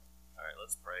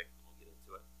Let's pray. We'll get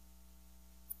into it.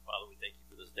 Father, we thank you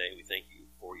for this day. We thank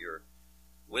you for your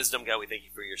wisdom, God. We thank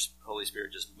you for your Holy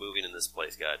Spirit just moving in this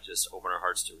place, God. Just open our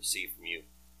hearts to receive from you,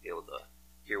 be able to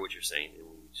hear what you're saying, and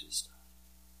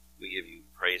we give you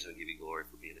praise and we give you glory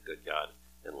for being a good God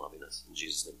and loving us. In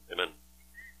Jesus' name, amen.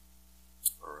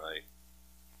 All right.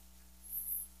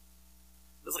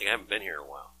 Feels like I haven't been here in a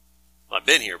while. Well, I've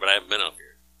been here, but I haven't been up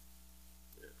here.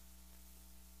 Yeah.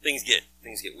 Things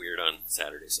get weird on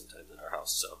Saturdays sometimes at our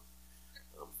house, so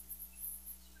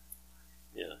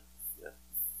yeah.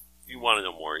 If you want to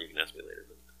know more, you can ask me later,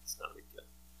 but it's not a big deal.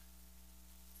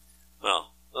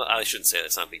 Well, I shouldn't say that.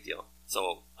 It's not a big deal.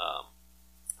 So,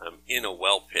 I'm in a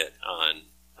well pit on,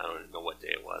 I don't even know what day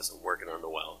it was. I'm working on the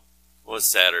well. It was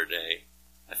Saturday.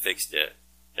 I fixed it.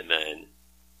 And then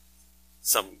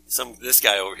this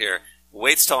guy over here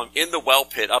waits till I'm in the well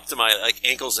pit up to my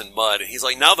ankles in mud. And he's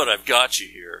like, now that I've got you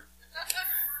here.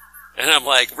 And I'm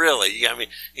like, really? You got me?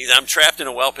 I'm trapped in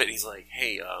a well pit. And he's like,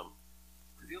 hey,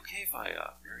 would it be okay if I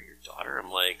marry your daughter?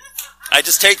 I'm like, I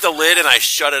just take the lid and I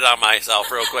shut it on myself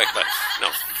real quick. But no.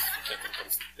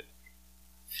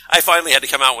 I finally had to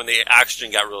come out when the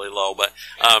oxygen got really low, but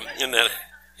and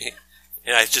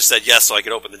I just said yes so I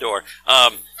could open the door. No.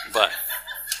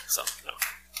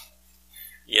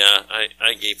 Yeah,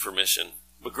 I gave permission,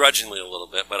 begrudgingly a little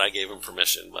bit, but I gave him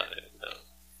permission. But no.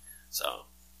 So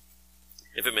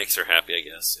if it makes her happy, I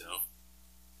guess,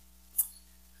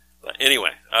 But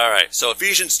anyway, all right. So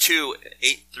Ephesians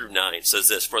 2:8-9 says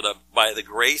this: by the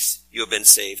grace you have been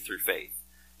saved through faith.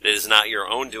 It is not your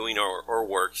own doing or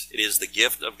works. It is the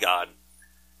gift of God,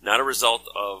 not a result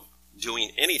of doing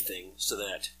anything so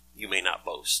that you may not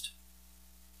boast.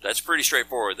 That's pretty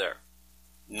straightforward there.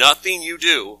 Nothing you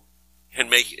do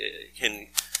can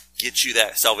get you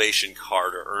that salvation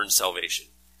card or earn salvation.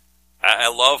 I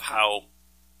love how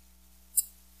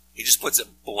he just puts it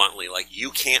bluntly, like you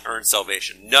can't earn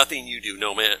salvation. Nothing you do,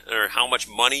 no matter how much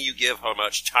money you give, how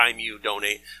much time you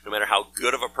donate, no matter how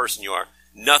good of a person you are,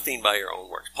 nothing by your own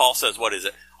works. Paul says, what is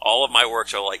it? All of my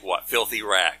works are like what? Filthy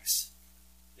rags.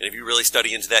 And if you really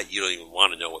study into that, you don't even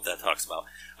want to know what that talks about.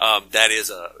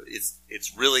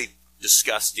 It's really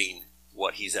disgusting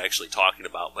what he's actually talking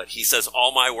about. But he says,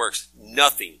 all my works,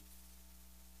 nothing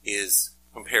is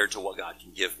compared to what God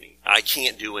can give me. I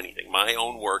can't do anything. My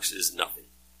own works is nothing.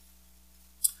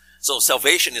 So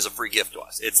salvation is a free gift to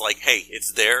us. It's like, hey,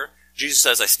 it's there. Jesus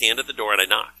says, I stand at the door and I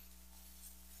knock.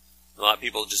 A lot of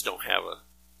people just don't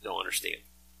understand.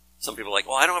 Some people are like,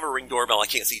 well, I don't have a Ring doorbell. I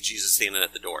can't see Jesus standing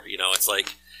at the door. It's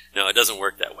like, no, it doesn't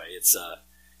work that way. It's,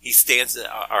 he stands at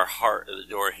our heart at the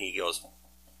door and he goes,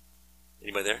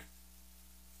 anybody there?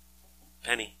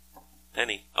 Penny.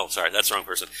 Oh, sorry, that's the wrong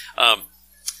person.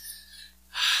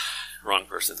 Wrong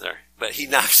person there. But he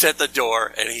knocks at the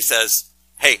door and he says,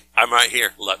 hey, I'm right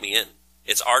here. Let me in.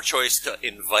 It's our choice to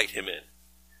invite him in.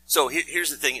 So here's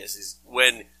the thing is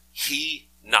when he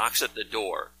knocks at the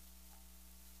door,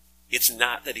 it's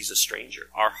not that he's a stranger.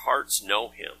 Our hearts know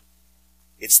him.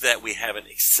 It's that we haven't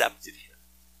accepted him.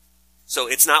 So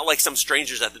it's not like some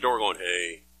strangers at the door going,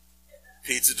 hey,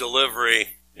 pizza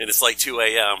delivery, and it's like 2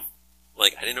 a.m.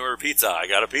 Like, I didn't order pizza. I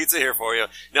got a pizza here for you.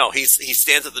 No, he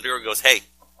stands at the door and goes, hey,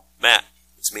 Matt,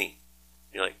 it's me.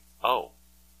 You're like, oh,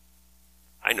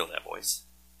 I know that voice.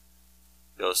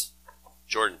 He goes,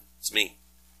 Jordan, it's me.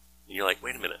 And you're like,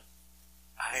 wait a minute.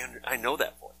 I know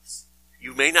that voice.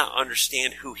 You may not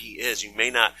understand who he is. You may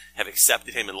not have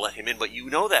accepted him and let him in, but you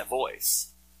know that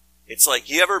voice. It's like,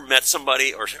 you ever met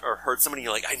somebody or heard somebody,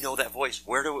 you're like, I know that voice.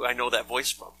 Where do I know that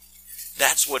voice from?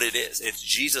 That's what it is. It's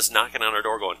Jesus knocking on our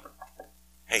door going,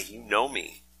 hey, you know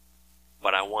me,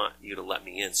 but I want you to let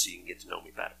me in so you can get to know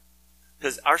me better.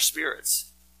 Because our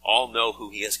spirits all know who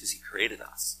he is because he created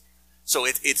us. So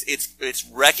it's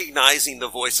recognizing the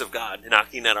voice of God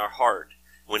knocking at our heart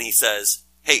when he says,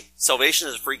 hey, salvation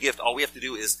is a free gift. All we have to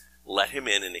do is let him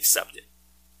in and accept it.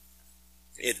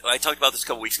 I talked about this a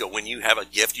couple weeks ago. When you have a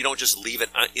gift, you don't just leave it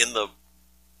in the,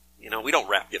 we don't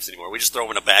wrap gifts anymore. We just throw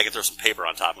them in a bag and throw some paper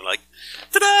on top. And we're like,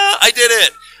 ta-da, I did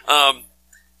it.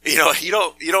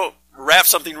 You don't wrap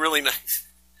something really nice.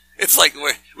 It's like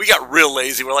we got real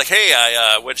lazy. We're like, hey,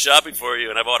 I went shopping for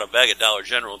you and I bought a bag at Dollar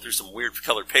General and threw some weird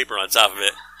colored paper on top of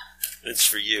it. It's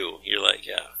for you. You're like,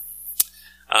 yeah.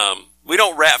 We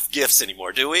don't wrap gifts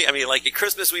anymore, do we? I mean, like at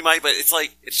Christmas we might, but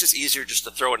it's just easier just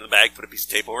to throw it in the bag, put a piece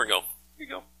of tape over and go, here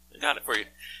you go. I got it for you.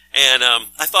 And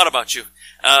I thought about you.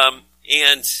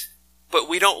 But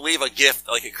we don't leave a gift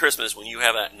like at Christmas when you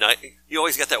have that night. You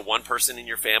always got that one person in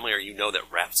your family or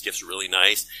that wraps gifts really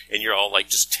nice and you're all like,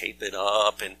 just tape it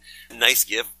up and a nice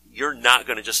gift. You're not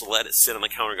going to just let it sit on the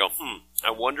counter and go,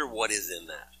 I wonder what is in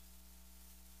that.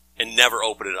 And never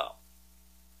open it up.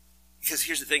 because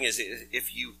here's the thing is,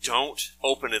 if you don't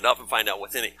open it up and find out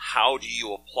what's in it, how do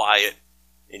you apply it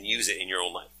and use it in your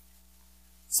own life?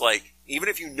 It's like, even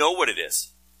if you know what it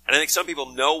is, and I think some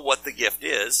people know what the gift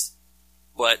is,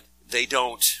 but they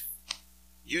don't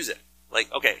use it.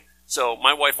 Like, okay, so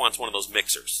my wife wants one of those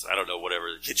mixers. I don't know, whatever,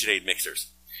 KitchenAid mixers.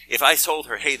 If I told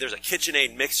her, hey, there's a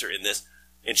KitchenAid mixer in this,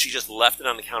 and she just left it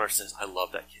on the counter and says, I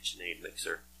love that KitchenAid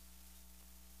mixer,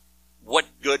 what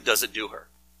good does it do her?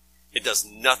 It does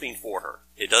nothing for her.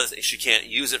 She can't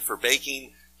use it for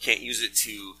baking, can't use it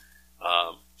to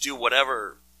do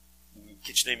whatever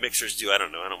KitchenAid mixers do. I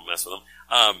don't know. I don't mess with them.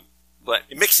 But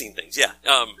mixing things, yeah.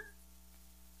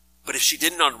 But if she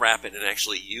didn't unwrap it and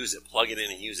actually use it, plug it in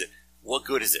and use it, what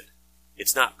good is it?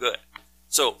 It's not good.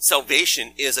 So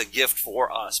salvation is a gift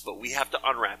for us, but we have to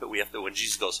unwrap it. We have to, when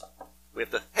Jesus goes, we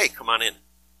have to, hey, come on in.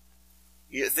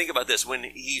 You think about this. When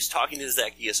he's talking to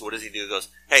Zacchaeus, what does he do? He goes,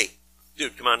 hey,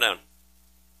 dude, come on down.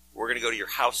 We're going to go to your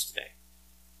house today.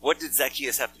 What did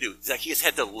Zacchaeus have to do? Zacchaeus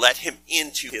had to let him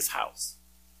into his house.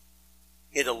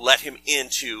 He had to let him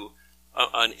into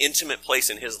an intimate place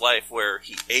in his life where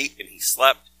he ate and he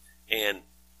slept. And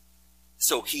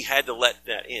so he had to let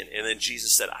that in. And then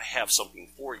Jesus said, I have something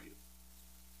for you.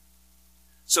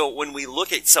 So when we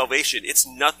look at salvation, it's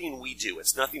nothing we do.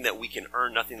 It's nothing that we can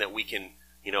earn, nothing that we can,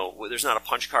 there's not a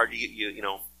punch card you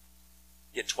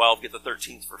get 12, get the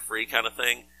 13th for free kind of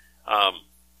thing. But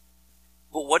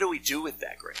what do we do with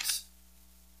that grace?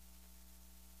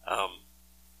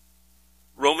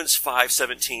 Romans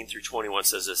 5:17 through 21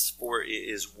 says this, for it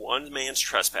is one man's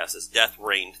trespasses, death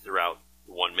reigned throughout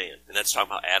one man. And that's talking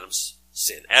about Adam's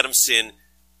sin. Adam's sin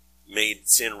made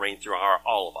sin reign through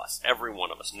all of us, every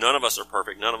one of us. None of us are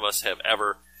perfect. None of us have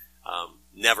ever,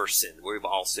 never sinned. We've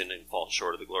all sinned and fallen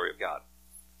short of the glory of God.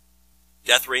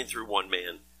 Death reigned through one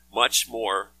man. Much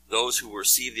more, those who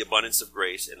receive the abundance of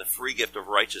grace and the free gift of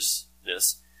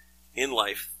righteousness in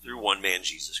life through one man,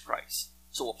 Jesus Christ.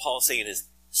 So what Paul is saying is,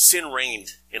 sin reigned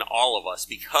in all of us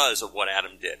because of what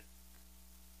Adam did.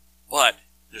 But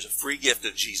there's a free gift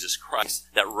of Jesus Christ,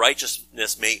 that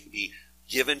righteousness may be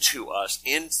given to us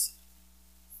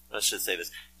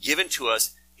given to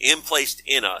us and placed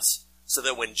in us, so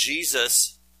that when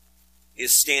Jesus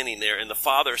is standing there and the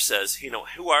Father says,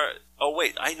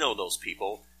 I know those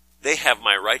people. They have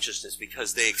my righteousness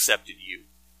because they accepted you.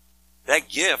 That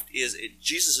gift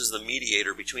Jesus is the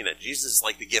mediator between that. Jesus is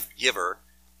like the gift giver,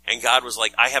 and God was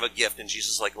like, I have a gift, and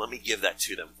Jesus is like, let me give that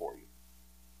to them for you.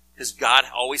 Because God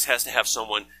always has to have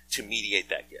someone to mediate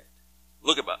that gift.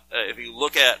 If you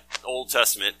look at Old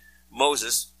Testament,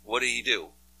 Moses, what did he do?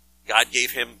 God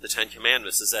gave him the 10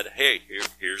 Commandments and said, hey,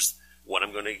 here's what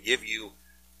I'm going to give you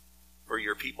for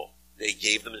your people. They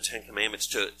gave them the 10 Commandments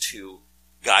to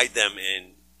guide them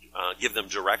and give them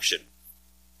direction.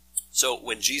 So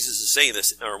when Jesus is saying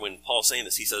this, or when Paul's saying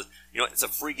this, he says, it's a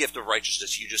free gift of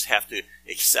righteousness. You just have to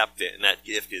accept it, and that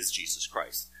gift is Jesus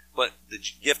Christ. But the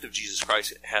gift of Jesus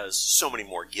Christ has so many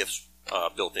more gifts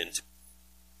built into it.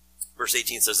 Verse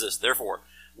 18 says this, therefore,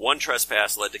 one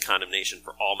trespass led to condemnation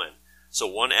for all men. So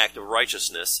one act of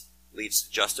righteousness leads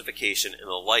to justification and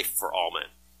the life for all men.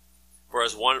 For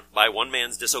as by one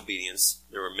man's disobedience,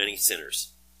 there were many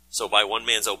sinners. So by one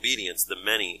man's obedience, the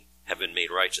many have been made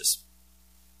righteous.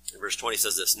 And verse 20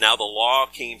 says this, now the law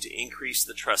came to increase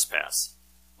the trespass,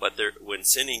 but where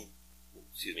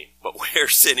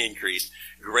sin increased,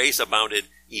 grace abounded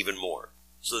even more,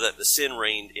 so that the sin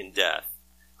reigned in death,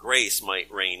 grace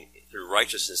might reign through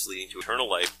righteousness, leading to eternal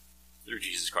life through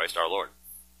Jesus Christ our Lord.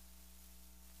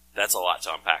 That's a lot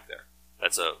to unpack there.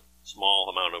 That's a small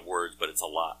amount of words, but it's a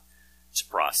lot to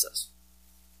process.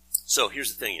 So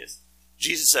here's the thing is,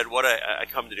 Jesus said, what I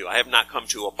come to do, I have not come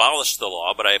to abolish the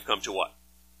law, but I have come to what?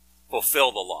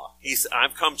 Fulfill the law.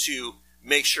 I've come to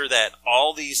make sure that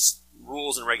all these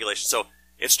rules and regulations, so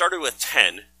it started with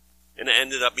 10, and it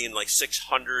ended up being like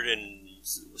 600 and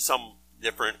some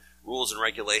different rules and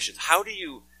regulations. How do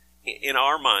you, in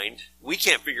our mind, we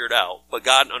can't figure it out, but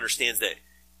God understands that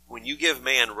when you give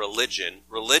man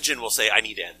religion will say, I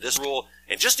need to add this rule,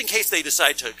 and just in case they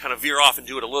decide to kind of veer off and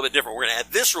do it a little bit different, we're going to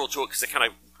add this rule to it because it kind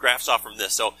of grafts off from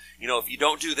this. So, if you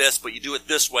don't do this, but you do it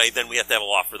this way, then we have to have a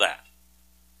law for that.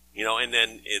 And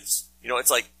then it's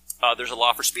like, there's a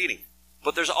law for speeding,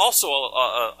 but there's also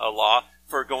a law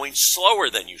for going slower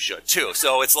than you should too.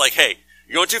 So it's like, hey,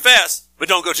 you're going too fast, but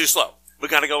don't go too slow. We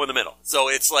kind of go in the middle. So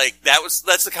it's like, that's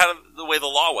the kind of the way the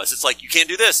law was. It's like, you can't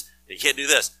do this, and you can't do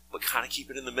this, but kind of keep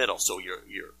it in the middle. So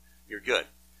you're good.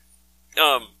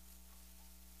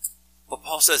 But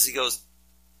Paul says, he goes,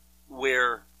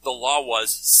 where the law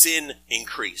was, sin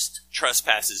increased,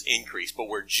 trespasses increased, but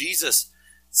where Jesus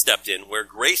stepped in, where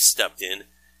grace stepped in,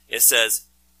 it says,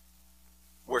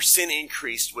 where sin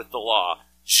increased with the law,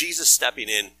 Jesus stepping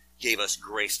in gave us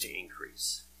grace to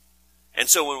increase. And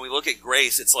so when we look at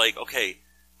grace, it's like, okay,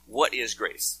 what is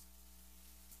grace?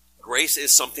 Grace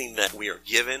is something that we are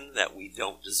given that we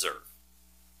don't deserve.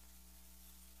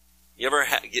 You ever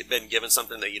been given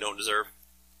something that you don't deserve?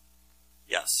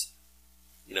 Yes.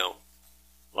 You know,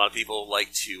 a lot of people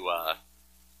like to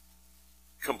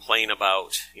complain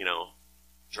about,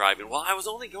 driving. Well, I was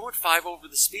only going 5 over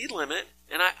the speed limit,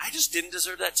 and I just didn't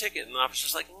deserve that ticket. And the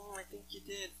officer's like, I think you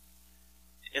did.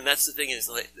 And that's the thing is,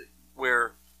 like,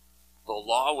 where the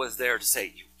law was there to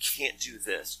say, you can't do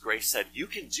this. Grace said, you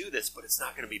can do this, but it's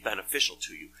not going to be beneficial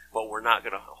to you. But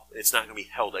it's not going to be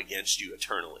held against you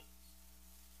eternally.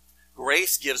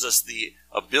 Grace gives us the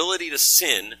ability to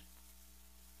sin,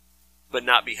 but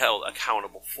not be held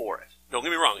accountable for it. Don't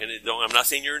get me wrong. I'm not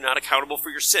saying you're not accountable for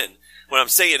your sin. What I'm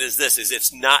saying is this, is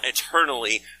it's not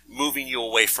eternally moving you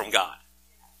away from God.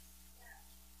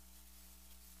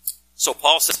 So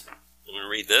Paul says, I'm going to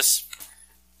read this.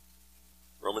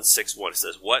 Romans 6:1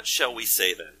 says, what shall we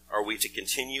say then? Are we to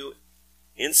continue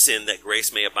in sin that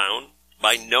grace may abound?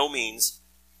 By no means.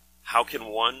 How can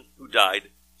one who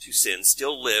died to sin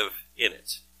still live in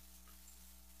it?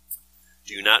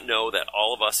 Do you not know that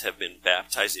all of us have been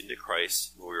baptized into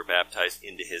Christ when we were baptized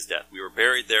into his death? We were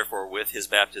buried, therefore, with his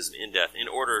baptism in death, in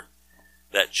order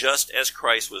that just as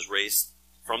Christ was raised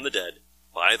from the dead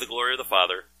by the glory of the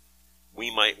Father,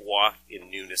 we might walk in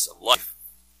newness of life.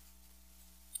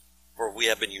 For if we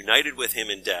have been united with him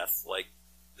in death like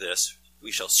this,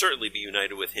 we shall certainly be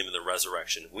united with him in the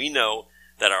resurrection. We know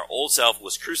that our old self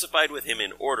was crucified with him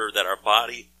in order that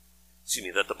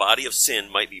that the body of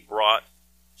sin might be brought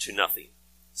to nothing,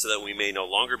 so that we may no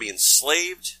longer be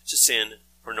enslaved to sin,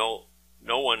 for no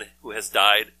one who has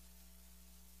died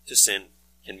to sin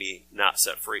can be not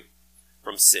set free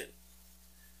from sin.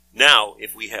 Now,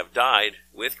 if we have died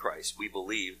with Christ, we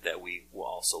believe that we will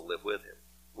also live with him.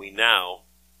 We now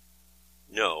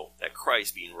know that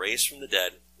Christ, being raised from the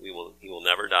dead, he will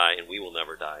never die, and we will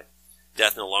never die.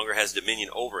 Death no longer has dominion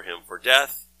over him. For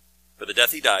the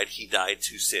death he died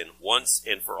to sin once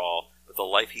and for all, but the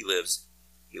life he lives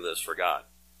for God.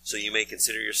 So you may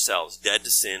consider yourselves dead to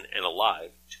sin and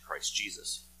alive to Christ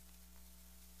Jesus.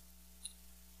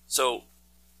 So,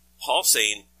 Paul's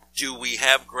saying, do we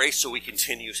have grace so we can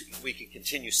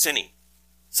continue sinning? He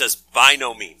says, by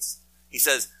no means. He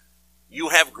says, you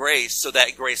have grace so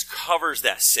that grace covers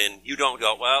that sin. You don't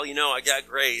go, well, I got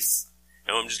grace,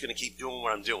 and I'm just going to keep doing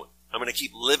what I'm doing. I'm going to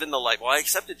keep living the life. Well, I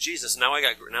accepted Jesus. Now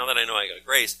that I know I got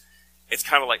grace, it's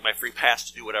kind of like my free pass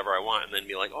to do whatever I want, and then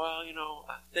be like, well,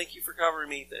 thank you for covering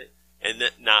me, and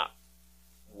then not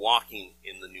walking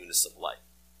in the newness of life.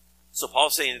 So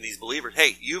Paul's saying to these believers,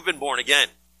 hey, you've been born again.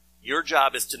 Your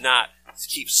job is to not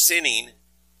keep sinning,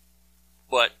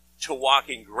 but to walk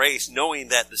in grace, knowing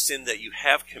that the sin that you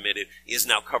have committed is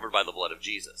now covered by the blood of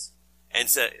Jesus. And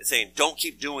saying, don't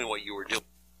keep doing what you were doing.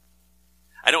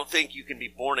 I don't think you can be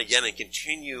born again and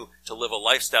continue to live a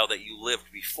lifestyle that you lived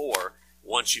before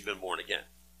once you've been born again.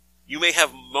 You may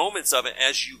have moments of it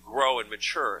as you grow and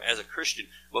mature as a Christian,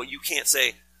 but you can't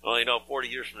say, 40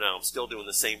 years from now, I'm still doing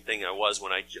the same thing I was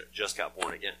when I just got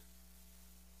born again.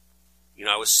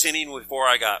 I was sinning before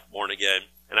I got born again,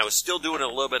 and I was still doing it a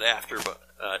little bit after, but,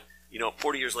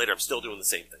 40 years later, I'm still doing the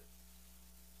same thing.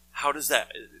 How does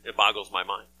that? It boggles my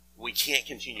mind. We can't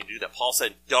continue to do that. Paul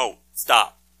said, don't.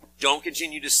 Stop. Don't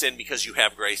continue to sin because you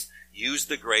have grace. Use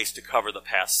the grace to cover the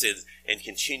past sins and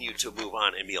continue to move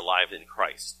on and be alive in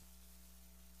Christ.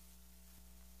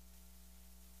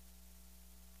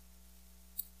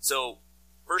 So,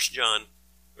 John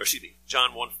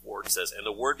 1:4 says, and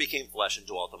the Word became flesh and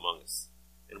dwelt among us,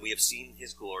 and we have seen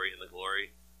his glory, and the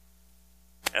glory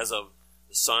as of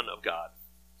the Son of God,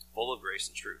 full of grace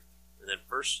and truth. And then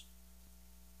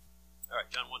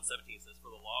John 1:17 says, for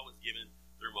the law was given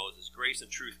through Moses, grace and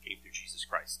truth came through Jesus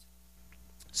Christ.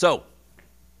 So,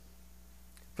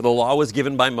 for the law was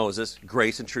given by Moses,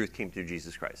 grace and truth came through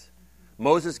Jesus Christ.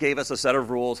 Moses gave us a set of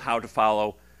rules how to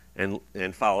follow and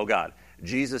follow God.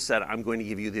 Jesus said, I'm going to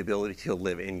give you the ability to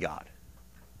live in God.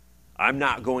 I'm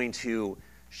not going to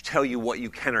tell you what you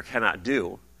can or cannot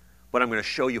do, but I'm going to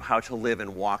show you how to live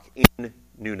and walk in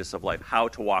newness of life, how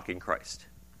to walk in Christ.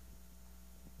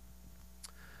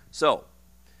 So,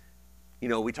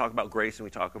 we talk about grace and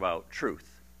we talk about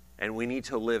truth, and we need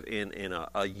to live in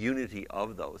a unity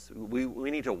of those. We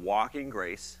need to walk in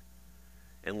grace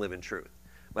and live in truth.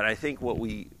 But I think what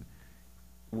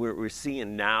we're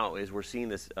seeing now is we're seeing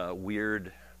this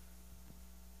weird...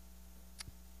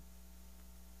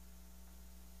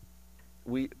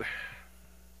 We're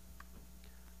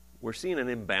seeing an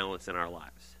imbalance in our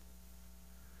lives.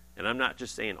 And I'm not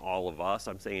just saying all of us.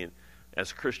 I'm saying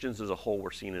as Christians as a whole,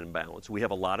 we're seeing an imbalance. We have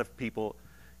a lot of people,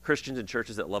 Christians in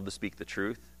churches, that love to speak the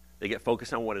truth. They get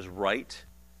focused on what is right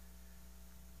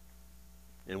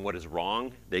and what is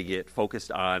wrong. They get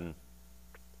focused on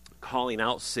calling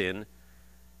out sin,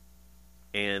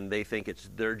 and they think it's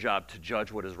their job to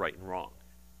judge what is right and wrong.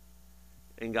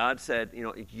 And God said,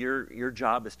 your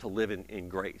job is to live in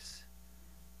grace.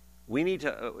 We need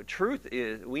to,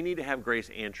 we need to have grace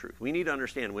and truth. We need to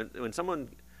understand when someone,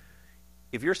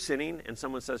 if you're sinning and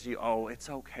someone says to you, oh, it's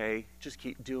okay, just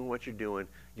keep doing what you're doing,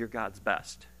 you're God's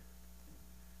best.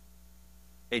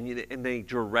 And they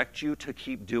direct you to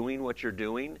keep doing what you're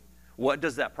doing, what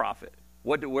does that profit?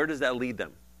 Where does that lead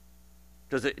them?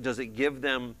 Does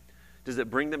it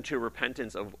bring them to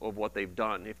repentance of what they've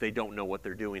done if they don't know what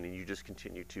they're doing and you just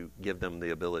continue to give them the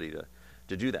ability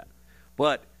to do that?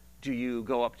 But do you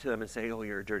go up to them and say, oh,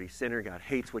 you're a dirty sinner, God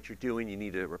hates what you're doing, you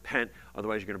need to repent,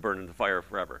 otherwise you're going to burn in the fire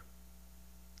forever?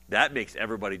 That makes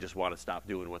everybody just want to stop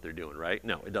doing what they're doing, right?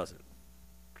 No, it doesn't.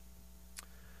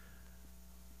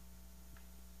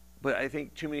 But I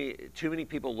think too many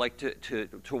people like to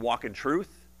walk in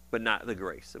truth, but not the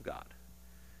grace of God.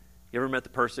 You ever met the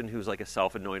person who's like a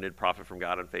self-anointed prophet from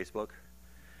God on Facebook?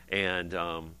 And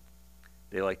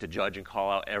they like to judge and call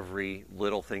out every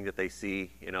little thing that they see,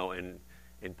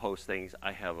 and post things.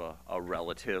 I have a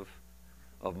relative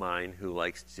of mine who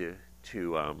likes to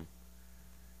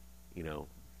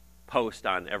post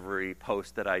on every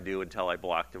post that I do until I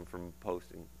blocked them from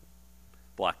posting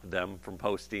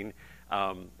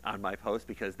on my post,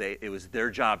 because it was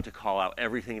their job to call out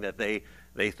everything that they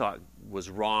thought was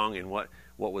wrong and what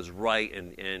was right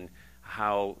and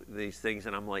how these things.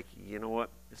 And I'm like, you know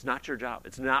what? It's not your job.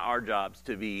 It's not our jobs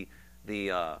to be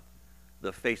the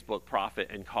Facebook prophet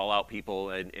and call out people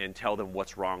and tell them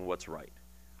what's wrong, what's right.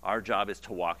 Our job is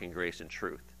to walk in grace and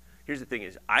truth. Here's the thing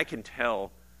is, I can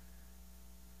tell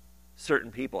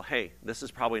certain people, hey, this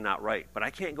is probably not right. But I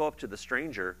can't go up to the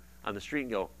stranger on the street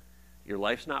and go, your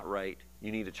life's not right.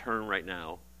 You need to turn right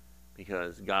now,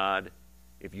 because God,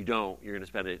 if you don't, you're going to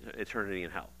spend eternity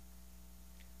in hell.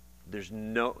 There's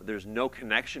no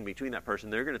connection between that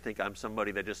person. They're going to think I'm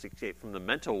somebody that just escaped from the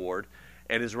mental ward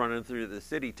and is running through the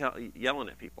city yelling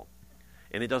at people.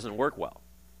 And it doesn't work well.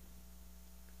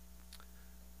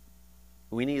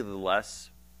 We need less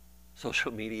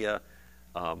social media,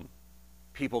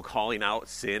 people calling out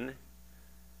sin,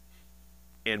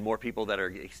 and more people that are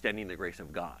extending the grace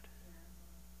of God.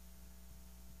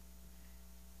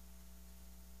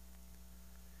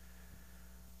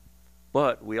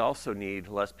 But we also need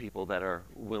less people that are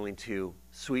willing to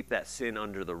sweep that sin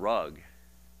under the rug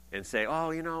and say,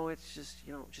 oh, it's just,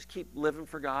 just keep living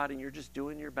for God and you're just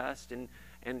doing your best and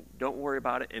don't worry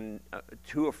about it, and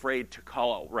too afraid to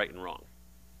call out right and wrong.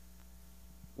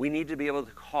 We need to be able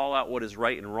to call out what is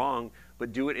right and wrong,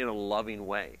 but do it in a loving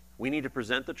way. We need to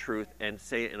present the truth and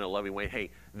say it in a loving way.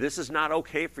 Hey, this is not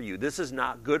okay for you. This is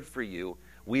not good for you.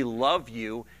 We love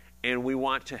you, and we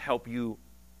want to help you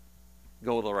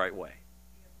go the right way.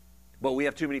 But we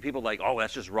have too many people like, oh,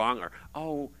 that's just wrong, or,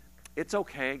 oh, it's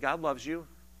okay, God loves you.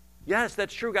 Yes,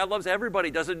 that's true, God loves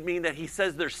everybody. Doesn't mean that he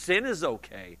says their sin is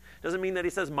okay. Doesn't mean that he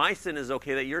says my sin is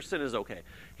okay, that your sin is okay.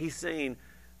 He's saying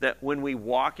that when we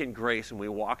walk in grace and we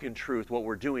walk in truth, what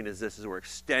we're doing is we're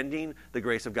extending the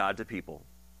grace of God to people.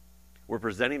 We're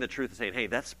presenting the truth and saying, hey,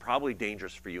 that's probably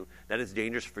dangerous for you. That is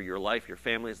dangerous for your life, your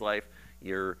family's life,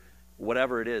 your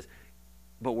whatever it is.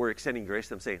 But we're extending grace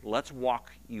to them, saying, let's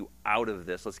walk you out of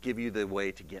this. Let's give you the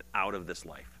way to get out of this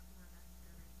life.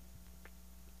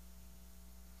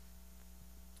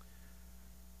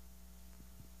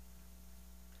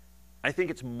 I think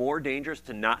it's more dangerous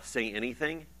to not say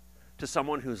anything to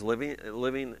someone who's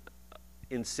living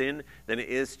in sin than it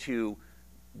is to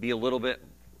be a little bit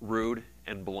rude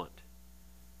and blunt.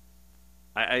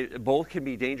 Both can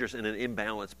be dangerous in an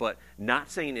imbalance, but not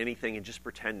saying anything and just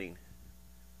pretending.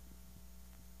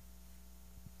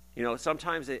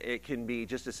 Sometimes it can be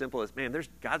just as simple as, man,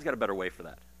 God's got a better way for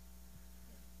that.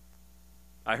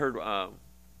 I heard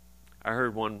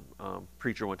one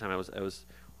preacher one time. I was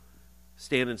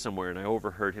standing somewhere and I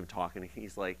overheard him talking.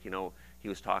 He's like, he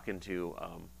was talking to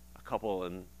a couple,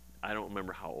 and I don't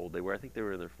remember how old they were. I think they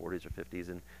were in their 40s or 50s,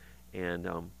 and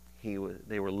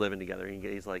they were living together. And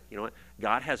he's like, you know what?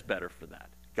 God has better for that.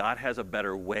 God has a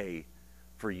better way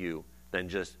for you than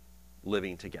just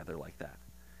living together like that.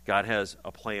 God has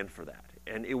a plan for that.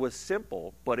 And it was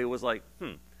simple, but it was like,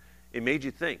 it made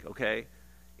you think, okay,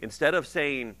 instead of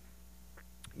saying,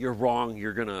 you're wrong,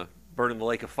 you're going to burn in the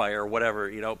lake of fire, or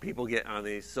whatever, people get on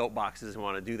these soapboxes and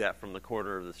want to do that from the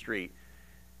corner of the street.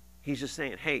 He's just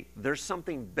saying, hey, there's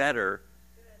something better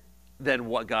than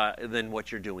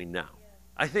what you're doing now.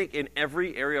 I think in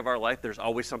every area of our life, there's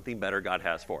always something better God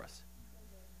has for us.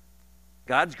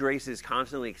 God's grace is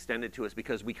constantly extended to us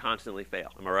because we constantly fail.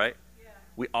 Am I right? Yeah.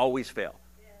 We always fail.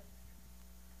 Yeah.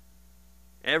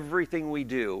 Everything we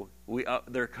do,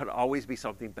 there could always be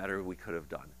something better we could have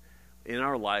done. In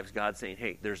our lives, God's saying,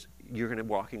 hey, you're going to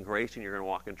walk in grace and you're going to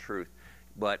walk in truth.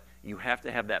 But you have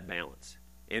to have that balance.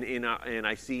 And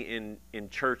I see in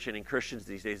church and in Christians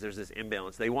these days, there's this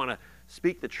imbalance. They want to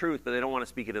speak the truth, but they don't want to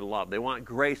speak it in love. They want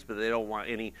grace, but they don't want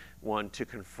anyone to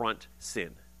confront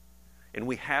sin. And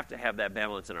we have to have that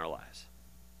balance in our lives.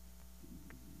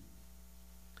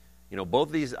 You know, both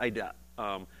of these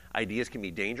ideas can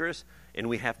be dangerous, and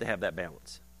we have to have that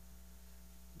balance.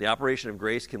 The operation of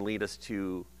grace can lead us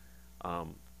to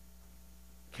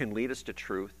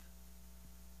truth,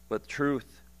 but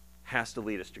truth has to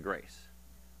lead us to grace.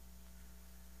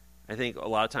 I think a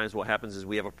lot of times what happens is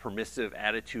we have a permissive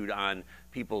attitude on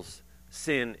people's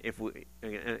sin. If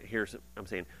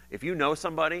you know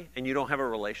somebody and you don't have a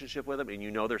relationship with them, and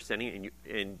you know they're sinning,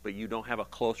 but you don't have a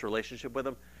close relationship with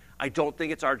them, I don't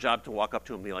think it's our job to walk up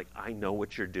to them and be like, I know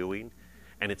what you're doing,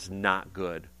 and it's not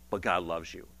good, but God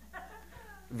loves you.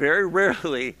 Very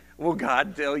rarely will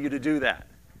God tell you to do that.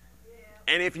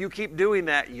 Yeah. And if you keep doing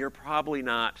that, you're probably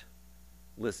not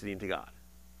listening to God.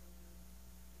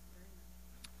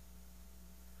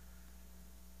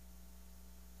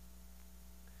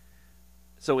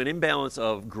 So an imbalance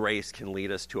of grace can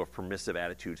lead us to a permissive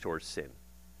attitude towards sin,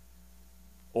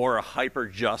 or a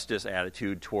hyper-justice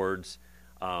attitude towards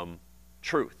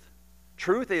truth.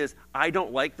 Truth is, I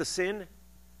don't like the sin,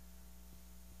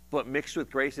 but mixed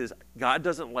with grace is, God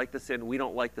doesn't like the sin, we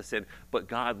don't like the sin, but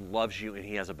God loves you and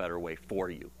he has a better way for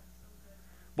you.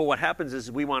 But what happens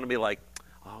is we want to be like,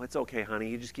 oh, it's okay, honey,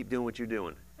 you just keep doing what you're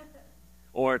doing.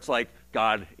 Or it's like,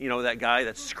 God, you know, that guy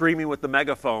that's screaming with the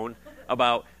megaphone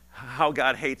about how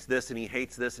God hates this and he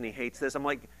hates this and he hates this. I'm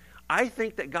like, I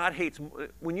think that God hates,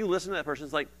 when you listen to that person,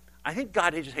 it's like, I think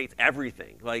God just hates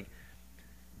everything. Like,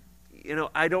 you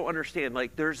know, I don't understand.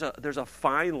 Like, there's a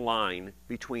fine line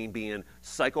between being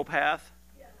psychopath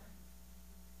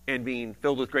and being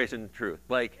filled with grace and truth.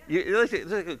 Like, it's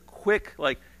like a quick,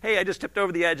 like, hey, I just tipped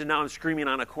over the edge and now I'm screaming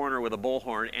on a corner with a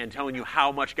bullhorn and telling you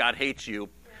how much God hates you.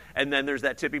 And then there's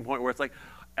that tipping point where it's like,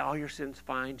 all your sin's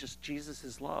fine, just Jesus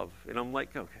is love. And I'm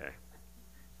like, okay.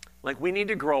 Like, we need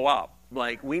to grow up.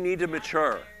 Like, we need to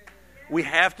mature. We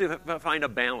have to find a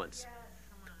balance.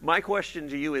 My question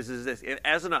to you is this: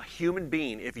 as a human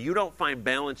being, if you don't find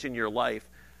balance in your life,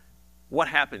 what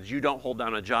happens? You don't hold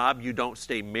down a job, you don't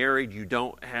stay married,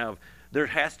 there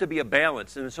has to be a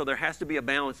balance. And so there has to be a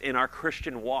balance in our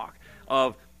Christian walk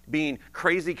of being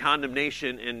crazy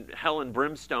condemnation and hell and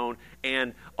brimstone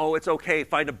and, oh, it's okay,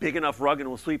 find a big enough rug and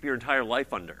we'll sweep your entire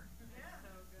life under.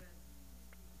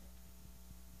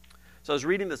 So I was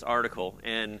reading this article,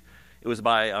 and it was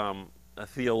by a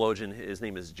theologian. His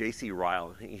name is J.C.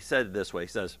 Ryle. He said it this way. He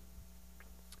says,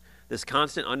 this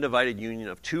constant undivided union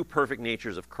of two perfect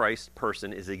natures of Christ's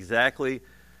person is exactly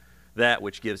that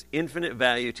which gives infinite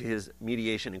value to his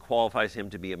mediation and qualifies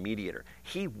him to be a mediator.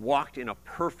 He walked in a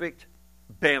perfect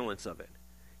balance of it.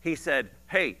 He said,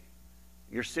 hey,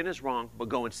 your sin is wrong, but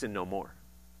go and sin no more.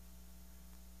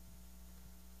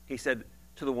 He said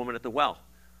to the woman at the well,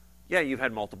 yeah, you've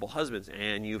had multiple husbands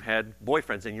and you've had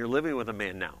boyfriends and you're living with a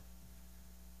man now.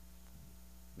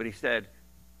 But he said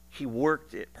he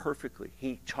worked it perfectly.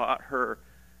 He taught her,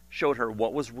 showed her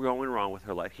what was going wrong with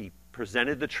her life. He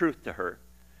presented the truth to her,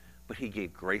 but he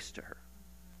gave grace to her.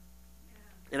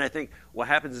 And I think what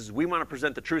happens is we want to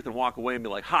present the truth and walk away and be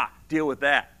like, ha, deal with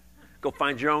that. Go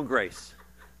find your own grace.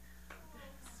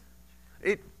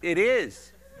 It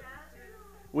is.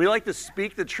 We like to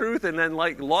speak the truth and then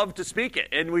love to speak it.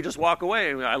 And we just walk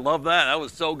away. I love that. That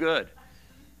was so good.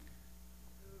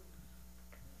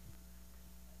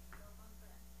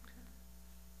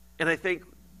 And I think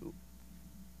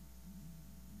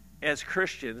as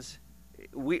Christians,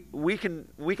 we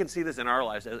can see this in our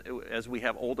lives as we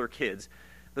have older kids,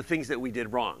 the things that we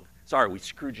did wrong. Sorry, we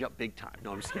screwed you up big time.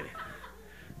 No, I'm just kidding.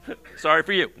 Sorry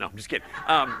for you. No, I'm just kidding.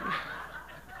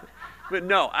 But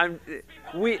no,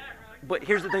 But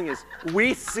here's the thing is,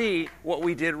 we see what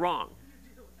we did wrong.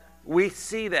 We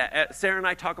see that. Sarah and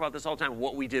I talk about this all the time,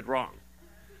 what we did wrong.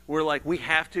 We're like, we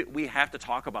have to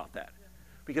talk about that.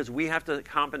 Because we have to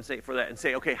compensate for that and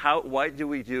say, okay, what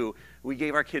do? We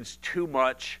gave our kids too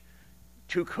much,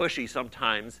 too cushy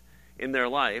sometimes in their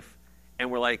life, and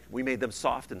we're like, we made them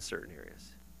soft in certain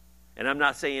areas. And I'm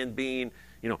not saying being,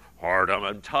 hard,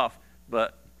 I'm tough,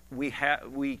 but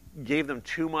we gave them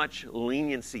too much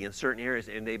leniency in certain areas,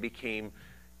 and they became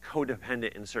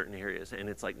codependent in certain areas. And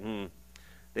it's like,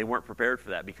 they weren't prepared for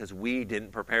that because we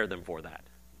didn't prepare them for that.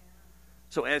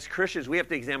 So as Christians, we have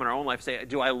to examine our own life. Say,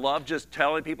 do I love just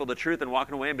telling people the truth and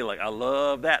walking away and be like, I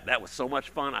love that. That was so much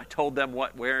fun. I told them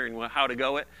what, where, and how to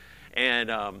go it.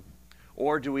 And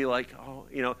or do we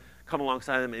come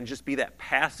alongside them and just be that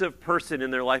passive person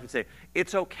in their life and say,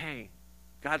 it's okay.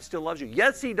 God still loves you.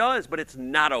 Yes, he does, but it's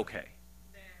not okay.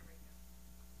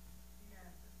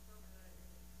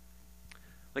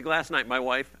 Like last night, my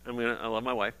wife, I love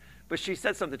my wife, but she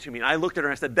said something to me, and I looked at her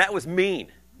and I said, that was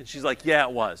mean. And she's like, yeah,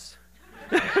 it was.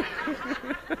 But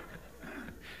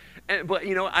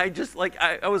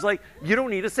I was like, you don't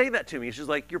need to say that to me. She's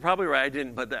like, you're probably right, I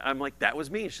didn't, but I'm like, that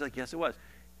was mean. She's like, yes, it was.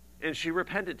 And she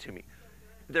repented to me.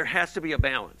 There has to be a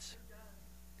balance.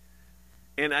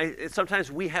 And sometimes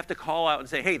we have to call out and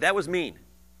say, hey, that was mean.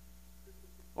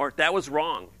 Or that was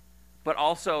wrong. But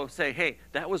also say, hey,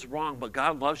 that was wrong, but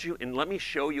God loves you, and let me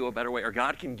show you a better way, or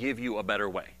God can give you a better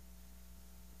way.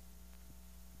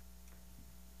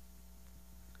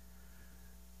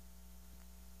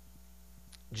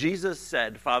 Jesus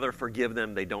said, Father, forgive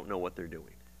them, they don't know what they're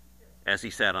doing, as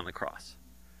he sat on the cross.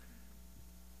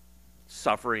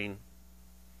 Suffering,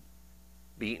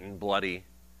 beaten, bloody.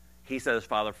 He says,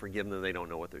 Father, forgive them, they don't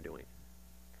know what they're doing.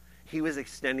 He was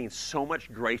extending so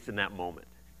much grace in that moment.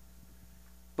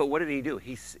 But what did he do?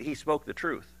 He spoke the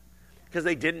truth because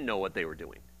they didn't know what they were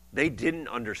doing. They didn't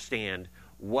understand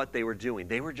what they were doing.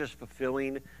 They were just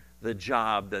fulfilling the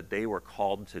job that they were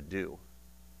called to do.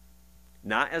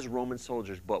 Not as Roman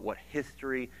soldiers, but what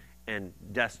history and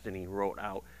destiny wrote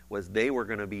out was they were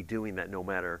going to be doing that no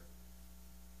matter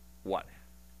what.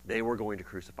 They were going to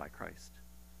crucify Christ.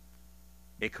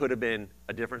 It could have been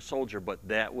a different soldier, but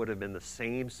that would have been the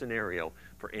same scenario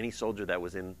for any soldier that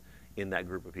was in that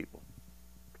group of people.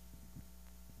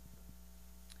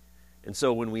 And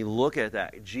so when we look at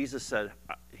that, Jesus said,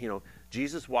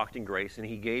 Jesus walked in grace and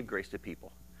he gave grace to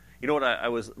people. You know what? I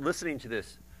was listening to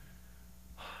this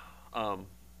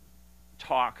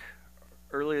talk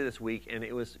earlier this week, and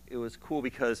it was cool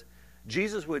because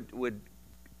Jesus would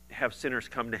have sinners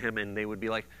come to him and they would be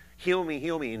like, heal me,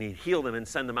 and he'd heal them and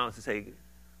send them out and say,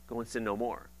 go and sin no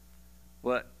more.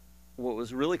 But what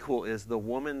was really cool is the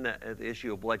woman that the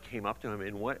issue of blood came up to him,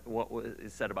 and what was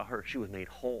said about her, she was made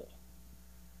whole.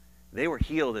 They were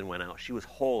healed and went out. She was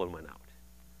whole and went out.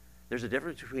 There's a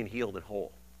difference between healed and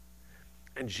whole.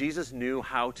 And Jesus knew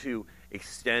how to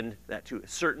extend that to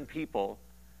certain people.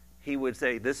 He would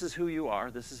say, this is who you are.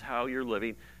 This is how you're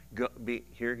living.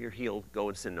 Here you're healed. Go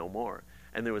and sin no more.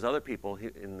 And there was other people,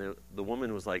 and the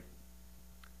woman was like,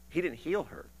 he didn't heal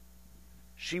her.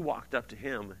 She walked up to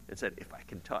him and said, if I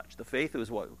can touch. The faith was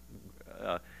what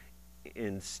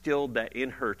instilled that in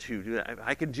her to do that.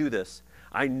 I can do this.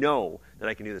 I know that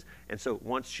I can do this. And so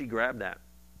once she grabbed that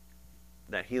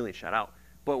healing shot out.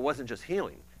 But it wasn't just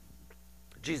healing.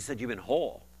 Jesus said, you've been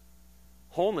whole.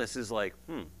 Wholeness is like,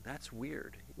 that's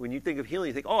weird. When you think of healing,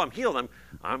 you think, oh, I'm healed.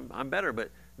 I'm better.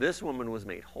 But this woman was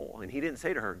made whole. And he didn't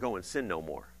say to her, go and sin no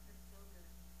more.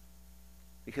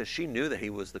 Because she knew that he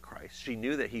was the Christ. She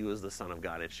knew that he was the Son of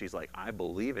God. And she's like, I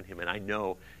believe in him. And I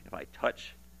know if I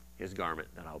touch his garment,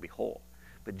 that I'll be whole.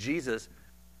 But Jesus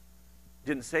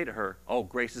didn't say to her, oh,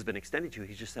 grace has been extended to you.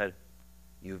 He just said,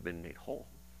 you've been made whole.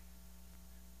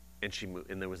 And she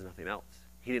moved, and there was nothing else.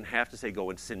 He didn't have to say, go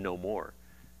and sin no more.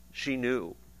 She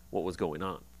knew what was going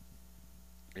on.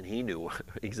 And he knew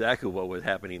exactly what was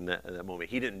happening at that moment.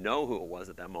 He didn't know who it was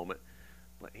at that moment,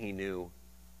 but he knew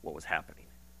what was happening.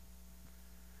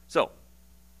 So,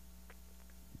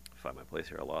 find my place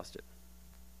here. I lost it.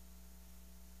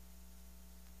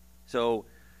 So,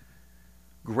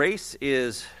 grace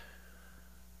is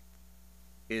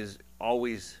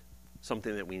always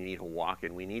something that we need to walk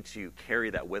in. We need to carry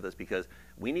that with us because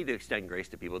we need to extend grace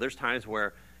to people. There's times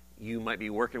where you might be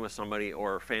working with somebody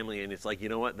or family and it's like, you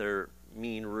know what, they're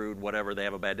mean, rude, whatever, they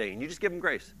have a bad day. And you just give them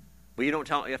grace. But you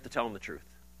have to tell them the truth.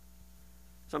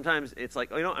 Sometimes it's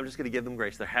like, I'm just going to give them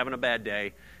grace. They're having a bad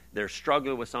day. They're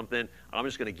struggling with something. I'm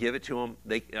just going to give it to them.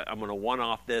 I'm going to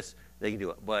one-off this. They can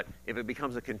do it. But if it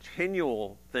becomes a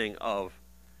continual thing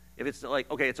if it's like,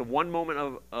 okay, it's a one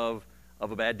moment of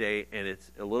a bad day and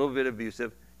it's a little bit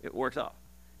abusive, it works off.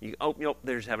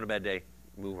 They're just having a bad day.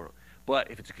 Move on.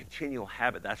 But if it's a continual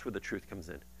habit, that's where the truth comes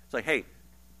in. It's like, hey,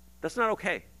 that's not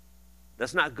okay.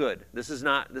 That's not good. This is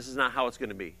not how it's going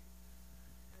to be.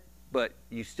 But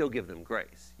you still give them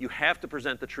grace. You have to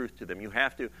present the truth to them. You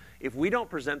have to. If we don't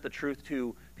present the truth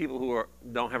to people who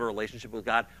don't have a relationship with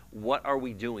God, what are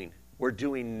we doing? We're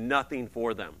doing nothing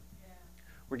for them. Yeah.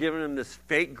 We're giving them this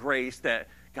fake grace that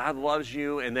God loves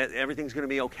you and that everything's going to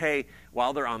be okay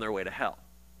while they're on their way to hell.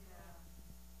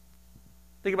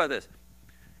 Think about this.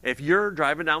 If you're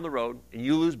driving down the road and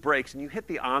you lose brakes and you hit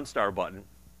the OnStar button,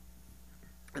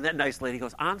 and that nice lady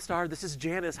goes, OnStar, this is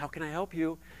Janice, how can I help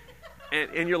you?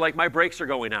 And you're like, my brakes are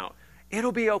going out.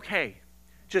 It'll be okay.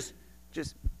 Just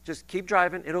keep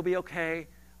driving. It'll be okay.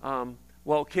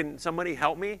 Well, can somebody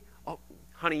help me? Oh,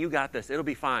 honey, you got this. It'll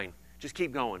be fine. Just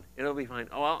keep going. It'll be fine.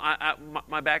 Oh, well,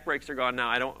 my back brakes are gone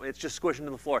now. It's just squishing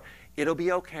to the floor. It'll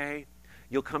be okay.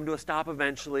 You'll come to a stop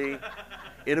eventually.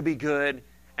 It'll be good.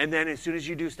 And then as soon as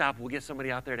you do stop, we'll get somebody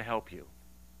out there to help you.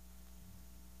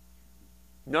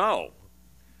 No.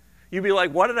 You'd be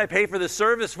like, what did I pay for this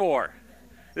service for?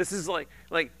 This is like,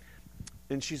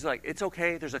 and she's like, it's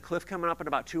okay. There's a cliff coming up in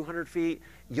about 200 feet.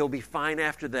 You'll be fine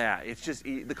after that. It's just,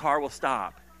 the car will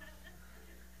stop.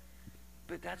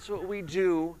 But that's what we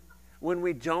do when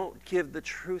we don't give the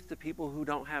truth to people who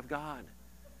don't have God.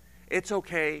 It's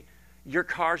okay. Your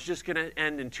car's just going to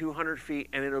end in 200 feet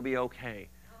and it'll be okay.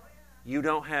 You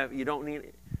don't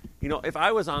need, if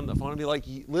I was on the phone, I'd be like,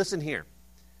 listen here.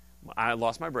 I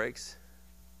lost my brakes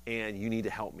and you need to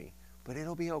help me. But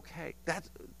it'll be okay. That's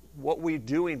what we're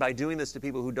doing by doing this to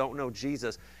people who don't know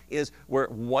Jesus, is we're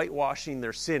whitewashing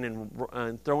their sin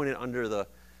and throwing it under the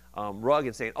rug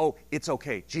and saying, oh, it's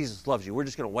okay. Jesus loves you. We're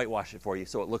just going to whitewash it for you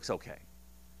so it looks okay.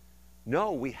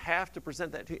 No, we have to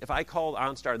present that to you. If I called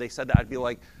OnStar, they said that, I'd be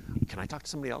like, can I talk to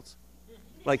somebody else?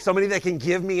 Like somebody that can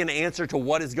give me an answer to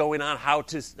what is going on, how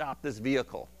to stop this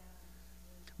vehicle.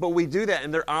 But we do that,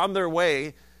 and they're on their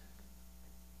way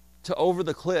to over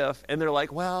the cliff, and they're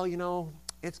like, well,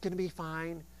 it's going to be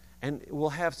fine, and we'll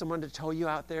have someone to tow you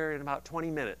out there in about 20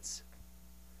 minutes.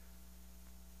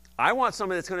 I want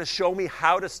somebody that's going to show me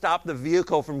how to stop the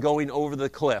vehicle from going over the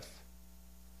cliff.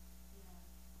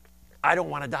 I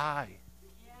don't want to die.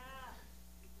 Yeah.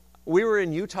 We were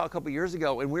in Utah a couple years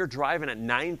ago, and we were driving at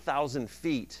 9,000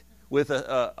 feet with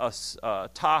a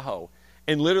Tahoe,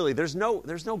 and literally there's no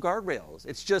guardrails.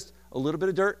 It's just a little bit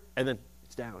of dirt, and then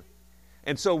it's down.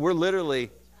 And so we're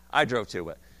literally, I drove too,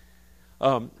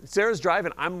 but Sarah's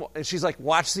driving, and she's like,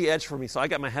 watch the edge for me. So I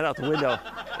got my head out the window,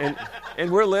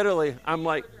 and we're literally, I'm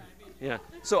like, yeah.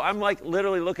 So I'm like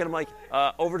literally looking, I'm like,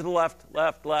 over to the left.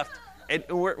 And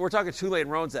we're talking 2-lane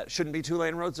roads that shouldn't be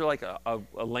 2-lane roads. They're like a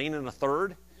lane and a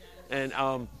third. And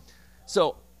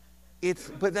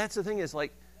but that's the thing is,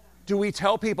 like, do we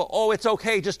tell people, oh, it's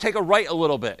okay, just take a right a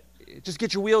little bit. Just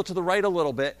get your wheel to the right a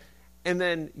little bit. And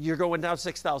then you're going down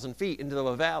 6,000 feet into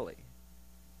the valley.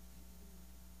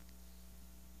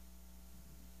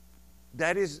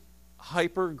 That is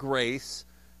hyper grace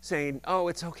saying, oh,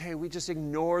 it's okay, we just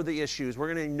ignore the issues. We're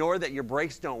going to ignore that your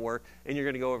brakes don't work and you're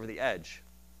going to go over the edge.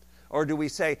 Or do we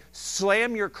say,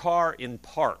 slam your car in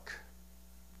park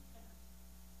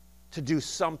to do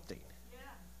something? Yeah.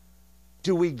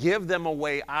 Do we give them a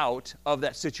way out of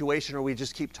that situation, or we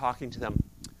just keep talking to them?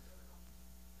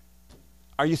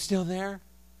 Are you still there?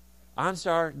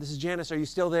 OnStar, this is Janice. Are you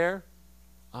still there?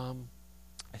 I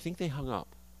think they hung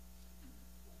up.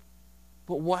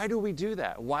 But why do we do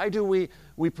that? Why do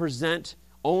we present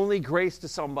only grace to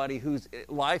somebody whose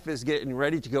life is getting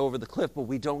ready to go over the cliff, but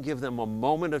we don't give them a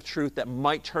moment of truth that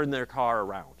might turn their car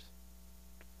around,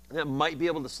 that might be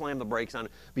able to slam the brakes on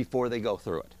it before they go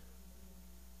through it?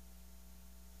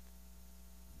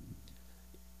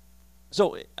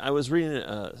 So I was reading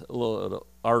a little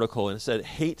article, and it said,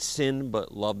 hate sin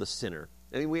but love the sinner.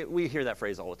 I mean, we hear that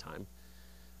phrase all the time.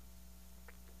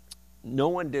 No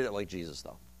one did it like Jesus,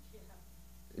 though. Yeah.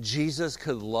 Jesus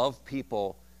could love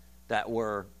people that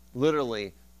were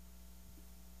literally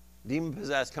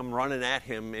demon-possessed, come running at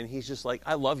him, and he's just like,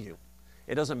 I love you.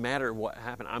 It doesn't matter what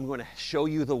happened. I'm going to show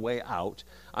you the way out.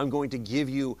 I'm going to give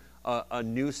you a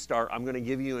new start. I'm going to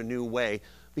give you a new way.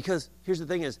 Because here's the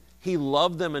thing is, he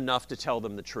loved them enough to tell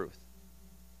them the truth.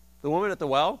 The woman at the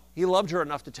well, he loved her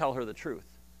enough to tell her the truth.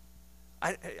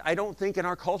 I don't think in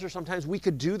our culture sometimes we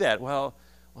could do that. Well,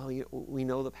 we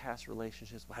know the past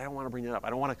relationships, but I don't want to bring it up. I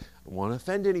don't want to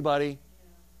offend anybody. Yeah.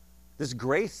 This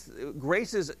grace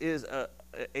is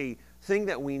a thing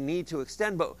that we need to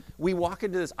extend, but we walk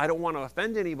into this I don't want to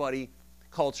offend anybody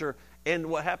culture, and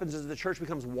what happens is the church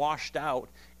becomes washed out,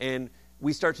 and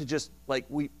we start to just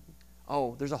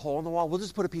there's a hole in the wall. We'll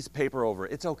just put a piece of paper over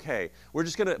it. It's okay. We're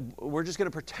just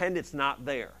gonna pretend it's not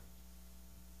there.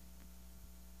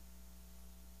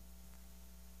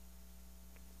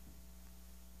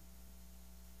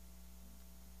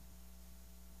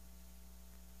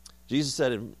 Jesus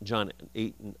said in John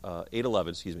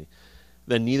 8:11,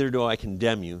 then neither do I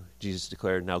condemn you, Jesus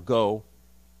declared. Now go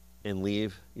and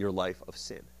leave your life of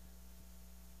sin.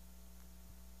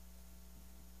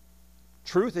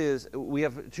 Truth is, we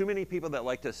have too many people that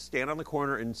like to stand on the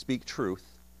corner and speak truth.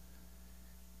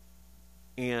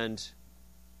 and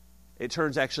it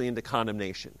turns actually into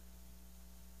condemnation.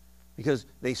 Because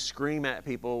they scream at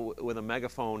people with a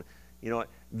megaphone,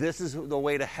 this is the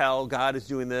way to hell, God is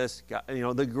doing this, God,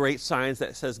 the great signs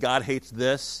that says God hates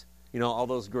this, all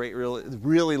those great,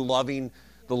 really loving,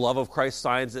 the love of Christ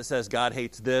signs that says God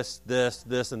hates this,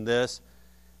 and this,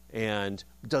 and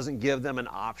doesn't give them an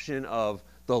option of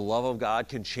the love of God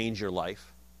can change your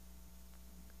life.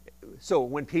 So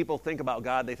when people think about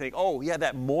God, they think, oh, yeah,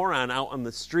 that moron out on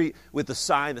the street with the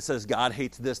sign that says God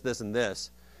hates this, and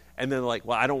this. And then they're like,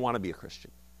 well, I don't want to be a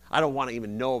Christian. I don't want to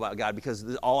even know about God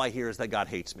because all I hear is that God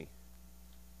hates me.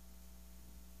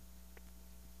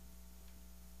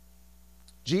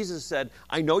 Jesus said,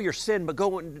 I know your sin, but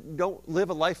go and don't live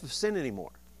a life of sin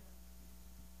anymore.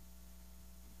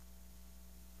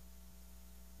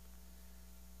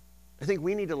 I think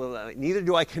we need to live that way. Neither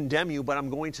do I condemn you, but I'm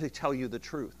going to tell you the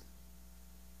truth.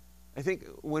 I think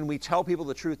when we tell people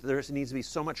the truth, there needs to be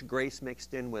so much grace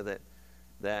mixed in with it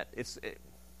that it's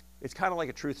kind of like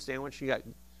a truth sandwich. You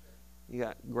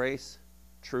got grace,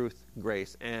 truth,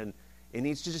 grace, and it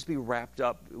needs to just be wrapped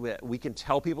up. We can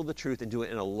tell people the truth and do it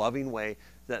in a loving way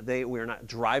that we're not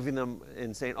driving them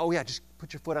and saying, oh yeah, just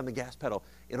put your foot on the gas pedal.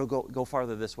 It'll go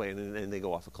farther this way, and then they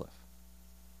go off a cliff.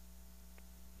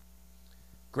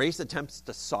 Grace attempts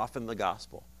to soften the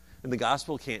gospel, and the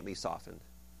gospel can't be softened.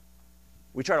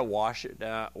 We try to wash it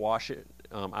out,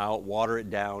 water it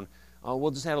down.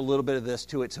 We'll just add a little bit of this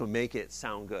to it to make it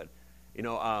sound good.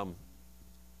 You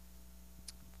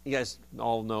guys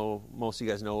all know, most of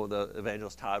you guys know the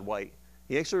evangelist Todd White.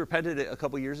 He actually repented a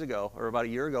couple years ago, or about a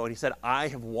year ago, and he said, I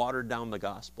have watered down the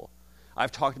gospel.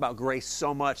 I've talked about grace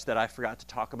so much that I forgot to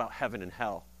talk about heaven and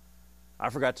hell. I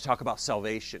forgot to talk about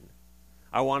salvation.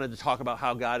 I wanted to talk about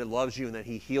how God loves you and that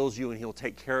he heals you and he'll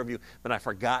take care of you, but I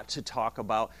forgot to talk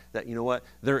about that,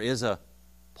 there is a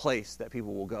place that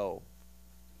people will go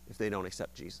if they don't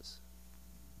accept Jesus.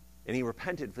 And he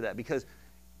repented for that because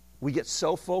we get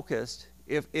so focused,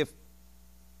 if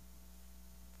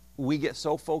we get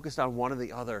so focused on one or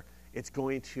the other, it's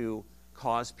going to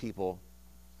cause people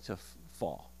to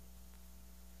fall.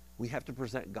 We have to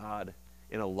present God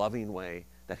in a loving way,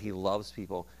 that he loves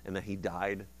people and that he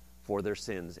died for their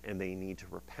sins and they need to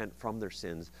repent from their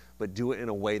sins, but do it in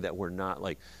a way that we're not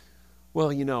like,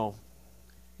 well, you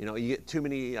get too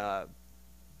many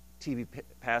TV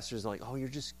pastors like, oh,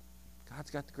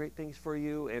 God's got the great things for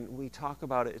you, and we talk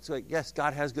about it. It's like, yes,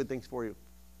 God has good things for you,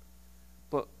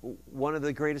 but one of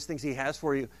the greatest things he has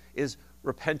for you is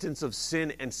repentance of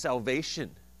sin and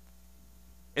salvation.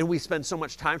 And we spend so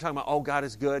much time talking about, oh, God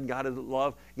is good, God is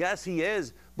love. Yes, he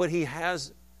is, but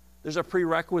there's a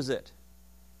prerequisite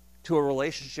to a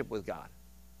relationship with God,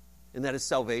 and that is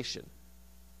salvation.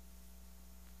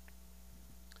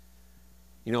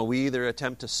 We either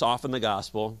attempt to soften the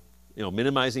gospel,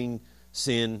 minimizing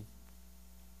sin,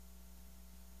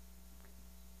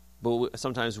 but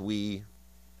sometimes we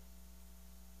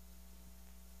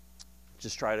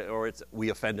just try to, or we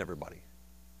offend everybody.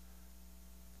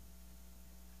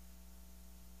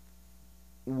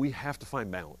 We have to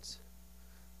find balance.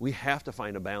 We have to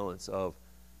find a balance of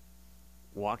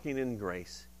walking in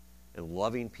grace and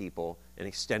loving people and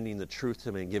extending the truth to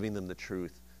them and giving them the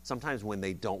truth, sometimes when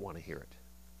they don't want to hear it.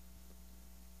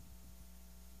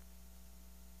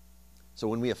 So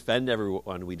when we offend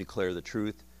everyone, we declare the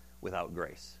truth without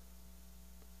grace.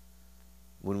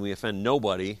 When we offend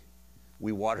nobody,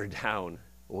 we water down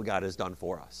what God has done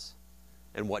for us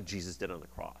and what Jesus did on the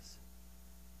cross.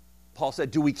 Paul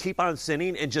said, do we keep on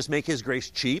sinning and just make his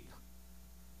grace cheap?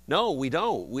 No, we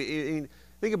don't.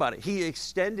 Think about it. He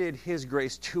extended his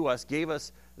grace to us, gave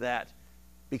us that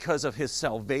because of his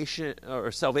salvation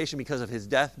because of his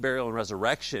death, burial, and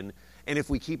resurrection. And if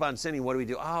we keep on sinning, what do we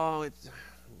do?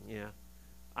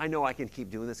 I know I can keep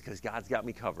doing this because God's got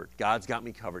me covered. God's got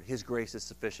me covered. His grace is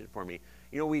sufficient for me.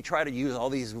 We try to use all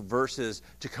these verses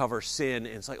to cover sin,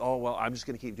 and it's like, oh, well, I'm just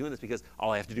going to keep doing this because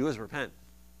all I have to do is repent.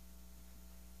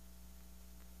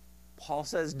 Paul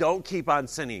says, don't keep on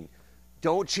sinning.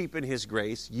 Don't cheapen his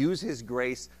grace. Use his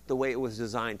grace the way it was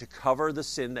designed to cover the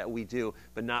sin that we do,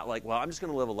 but not like, well, I'm just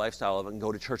going to live a lifestyle of it and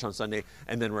go to church on Sunday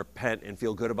and then repent and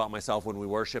feel good about myself when we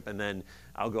worship, and then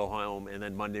I'll go home, and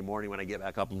then Monday morning when I get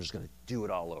back up, I'm just going to do it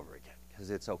all over again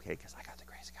because it's okay because I got the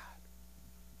grace of God.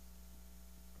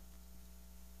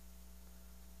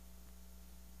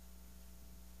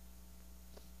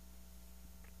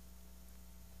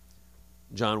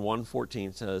 John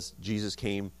 1:14 says, Jesus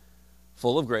came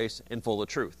full of grace and full of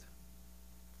truth.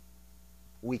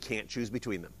 We can't choose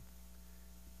between them.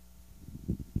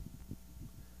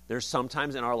 There's some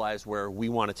times in our lives where we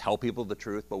want to tell people the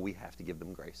truth, but we have to give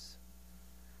them grace.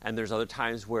 And there's other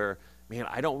times where man,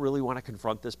 I don't really want to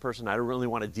confront this person. I don't really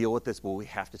want to deal with this, but we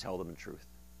have to tell them the truth.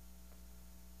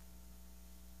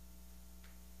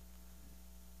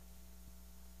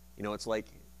 You know, it's like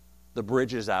the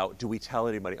bridge is out. Do we tell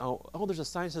anybody, oh, there's a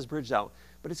sign that says bridge out,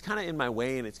 but it's kind of in my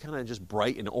way, and it's kind of just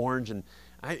bright and orange, and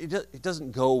it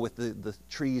doesn't go with the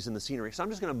trees and the scenery, so I'm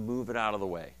just going to move it out of the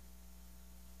way.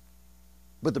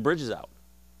 But the bridge is out.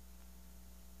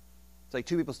 It's like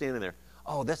two people standing there.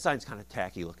 Oh, that sign's kind of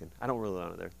tacky looking. I don't really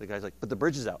want it there. The guy's like, but the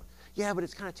bridge is out. Yeah, but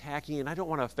it's kind of tacky, and I don't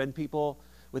want to offend people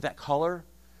with that color,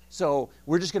 so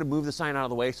we're just going to move the sign out of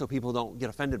the way so people don't get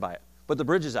offended by it. But the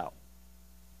bridge is out.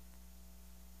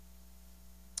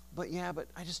 But yeah, but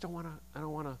I just don't want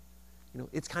to,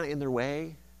 it's kind of in their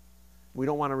way. We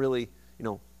don't want to really,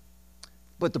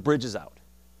 but the bridge is out.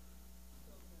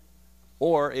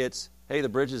 Or it's, hey, the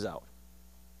bridge is out.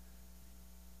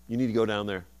 You need to go down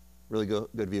there. Really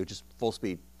good view, just full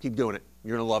speed. Keep doing it.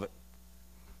 You're going to love it.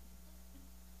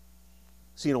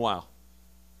 See you in a while.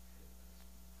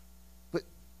 But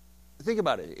think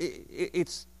about it.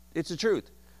 It's the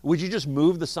truth. Would you just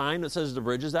move the sign that says the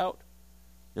bridge is out?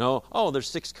 There's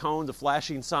 6 cones, a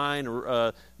flashing sign,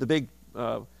 or the big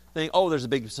thing. Oh, there's a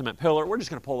big cement pillar. We're just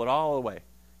going to pull it all away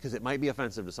because it might be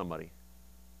offensive to somebody.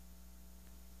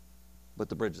 But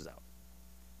the bridge is out.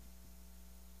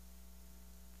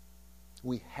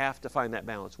 We have to find that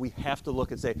balance. We have to look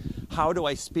and say, how do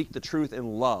I speak the truth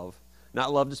in love?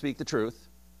 Not love to speak the truth.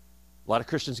 A lot of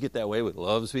Christians get that way with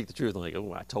love to speak the truth. I'm like,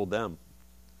 oh, I told them.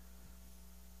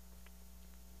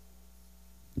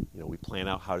 We plan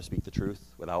out how to speak the truth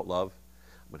without love.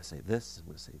 I'm going to say this, I'm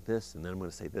going to say this, and then I'm going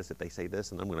to say this if they say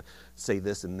this, and then I'm going to say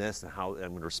this and this, and how I'm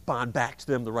going to respond back to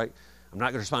them I'm not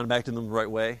going to respond back to them the right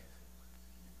way. I'm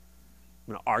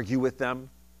going to argue with them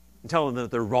and tell them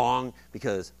that they're wrong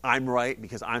because I'm right,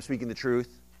 because I'm speaking the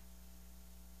truth.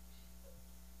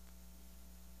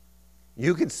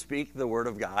 You can speak the Word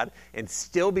of God and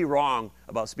still be wrong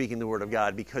about speaking the Word of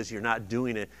God because you're not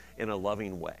doing it in a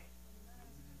loving way.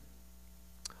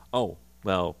 Oh,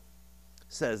 well,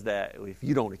 says that if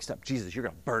you don't accept Jesus, you're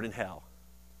going to burn in hell.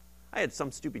 I had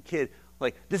some stupid kid,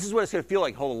 like, this is what it's going to feel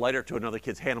like, hold a lighter to another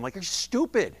kid's hand. I'm like, you're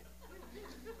stupid.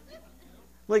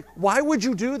 Like, why would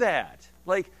you do that?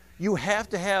 Like, you have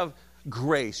to have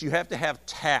grace. You have to have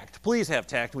tact. Please have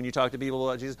tact when you talk to people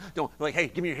about Jesus. Don't, like, hey,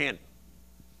 give me your hand.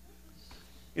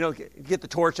 Get the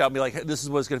torch out and be like, hey, this is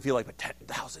what it's going to feel like, but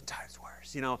 10,000 times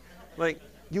worse. Like,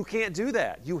 you can't do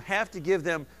that. You have to give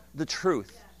them the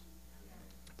truth.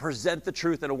 Present the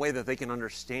truth in a way that they can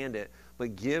understand it,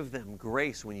 but give them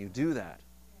grace when you do that.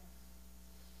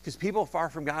 Because people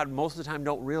far from God most of the time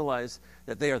don't realize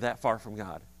that they are that far from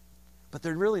God. But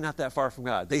they're really not that far from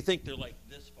God. They think they're like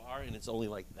this far and it's only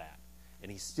like that.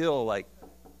 And he's still like,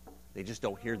 they just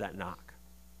don't hear that knock.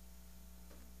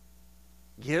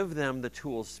 Give them the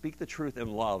tools, speak the truth in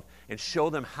love, and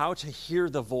show them how to hear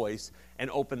the voice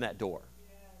and open that door.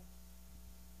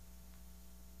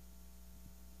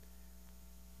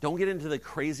 Don't get into the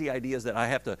crazy ideas that I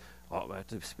have to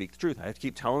speak the truth. I have to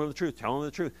keep telling them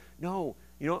the truth. No,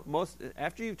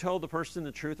 after you've told the person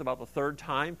the truth about the 3rd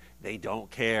time, they don't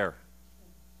care.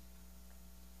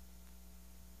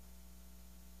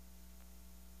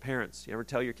 Parents, you ever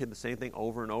tell your kid the same thing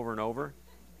over and over and over?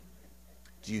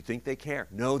 Do you think they care?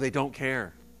 No, they don't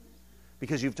care.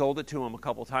 Because you've told it to them a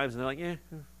couple times, and they're like,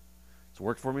 it's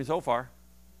worked for me so far.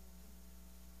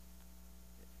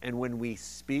 And when we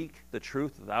speak the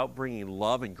truth without bringing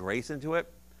love and grace into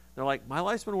it, they're like, my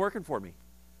life's been working for me.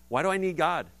 Why do I need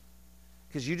God?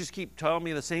 Because you just keep telling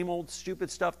me the same old stupid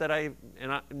stuff that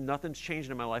nothing's changed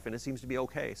in my life, and it seems to be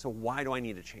okay. So why do I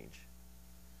need to change?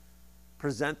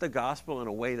 Present the gospel in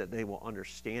a way that they will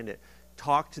understand it.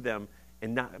 Talk to them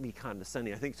and not be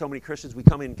condescending. I think so many Christians, we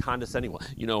come in condescending.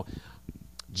 Well,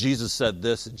 Jesus said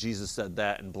this and Jesus said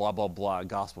that and blah, blah, blah,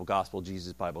 gospel,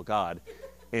 Jesus, Bible, God.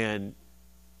 And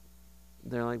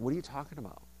they're like, what are you talking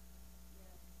about?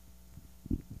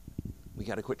 We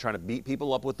got to quit trying to beat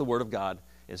people up with the Word of God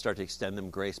and start to extend them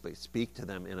grace, but speak to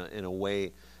them in a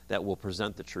way that will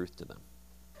present the truth to them.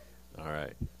 All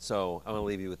right. So I'm going to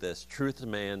leave you with this. Truth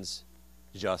demands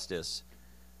justice,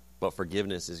 but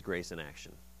forgiveness is grace in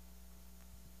action.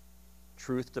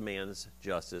 Truth demands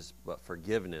justice, but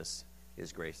forgiveness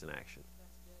is grace in action.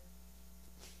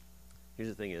 Here's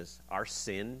the thing is, our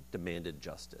sin demanded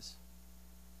justice.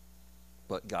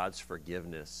 But God's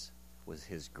forgiveness was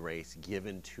his grace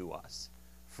given to us,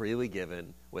 freely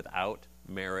given, without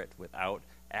merit, without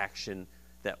action,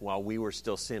 that while we were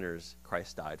still sinners,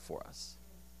 Christ died for us.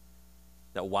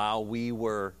 That while we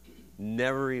were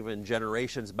never even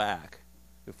generations back,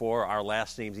 before our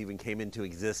last names even came into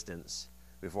existence,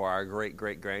 before our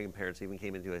great-great-grandparents even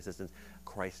came into existence,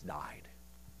 Christ died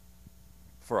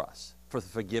for us, for the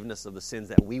forgiveness of the sins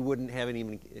that we wouldn't have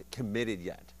even committed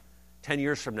yet. 10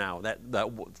 years from now, that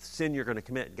sin you're going to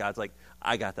commit, God's like,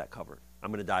 I got that covered.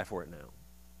 I'm going to die for it now.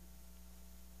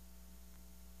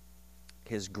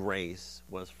 His grace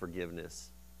was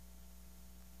forgiveness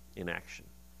in action.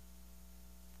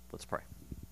 Let's pray.